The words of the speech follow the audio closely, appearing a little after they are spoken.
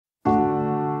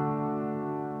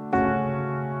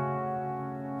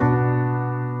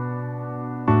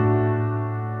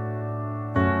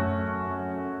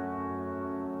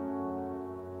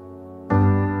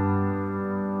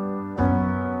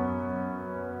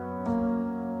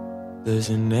There's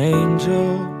an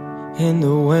angel in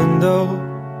the window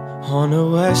on a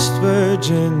West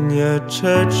Virginia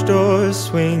church door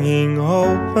swinging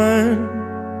open,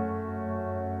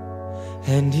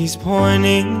 and he's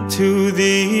pointing to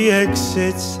the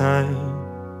exit sign.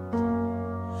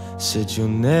 Said you'll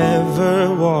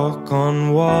never walk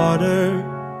on water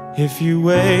if you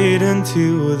wait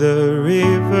until the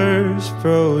river's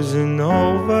frozen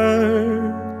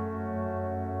over.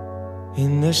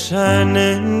 In the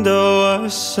Shenandoah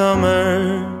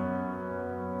summer,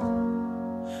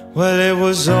 well, it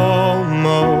was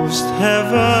almost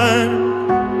heaven.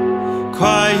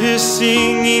 Choirs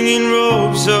singing in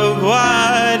robes of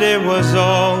white, it was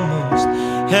almost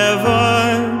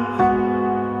heaven.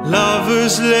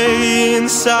 Lovers laying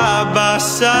side by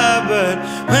side, but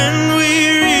when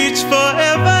we reach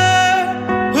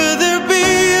forever, will there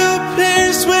be a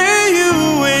place where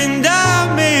you and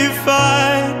I may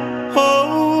find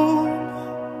home?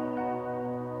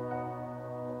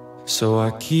 So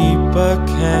I keep a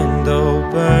candle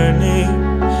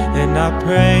burning, and I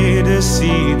pray to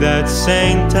see that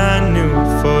saint I knew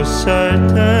for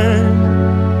certain.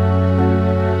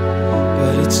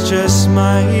 But it's just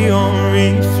my own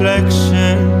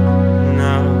reflection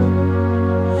now,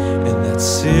 and that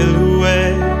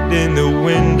silhouette in the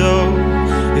window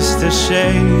is the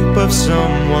shape of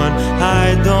someone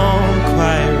I don't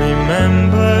quite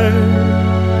remember,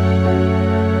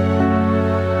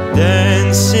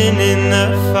 dancing in the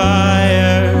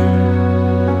fire.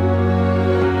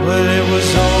 Well, it was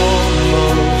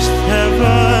almost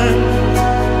heaven.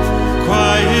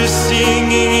 Choirs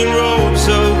singing in robes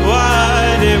of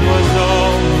white, it was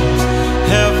almost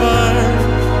heaven.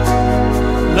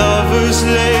 Lovers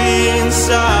laying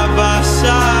side by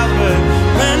side, but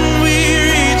when we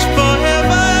reach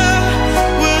forever,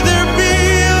 will there be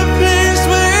a place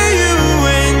where you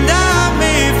and I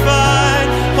may find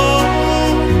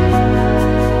home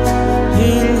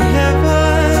in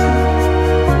heaven?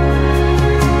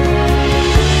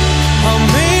 I'll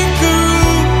make a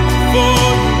room for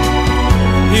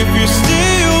you if you stay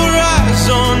your eyes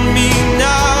on me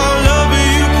now. Lover,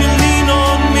 you can lean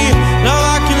on me, now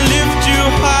I can lift you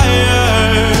higher.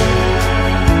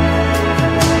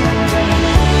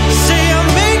 Say I'm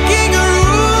making a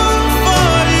room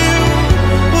for you,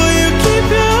 will you keep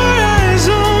your eyes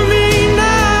on me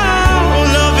now?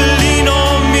 Lover, lean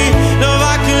on me, now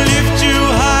I can lift you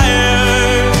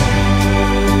higher.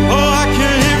 Oh, I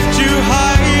can lift you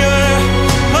higher.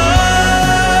 Oh,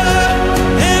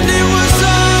 and it was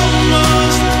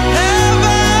almost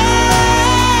heaven.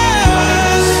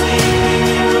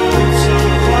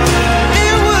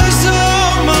 It was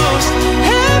almost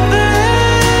heaven.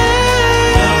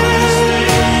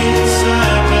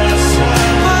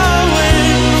 Oh, when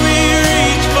we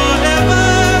reach forever,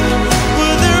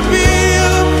 will there be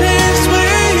a place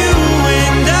where you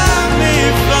and I may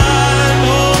find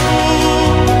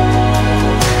home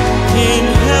in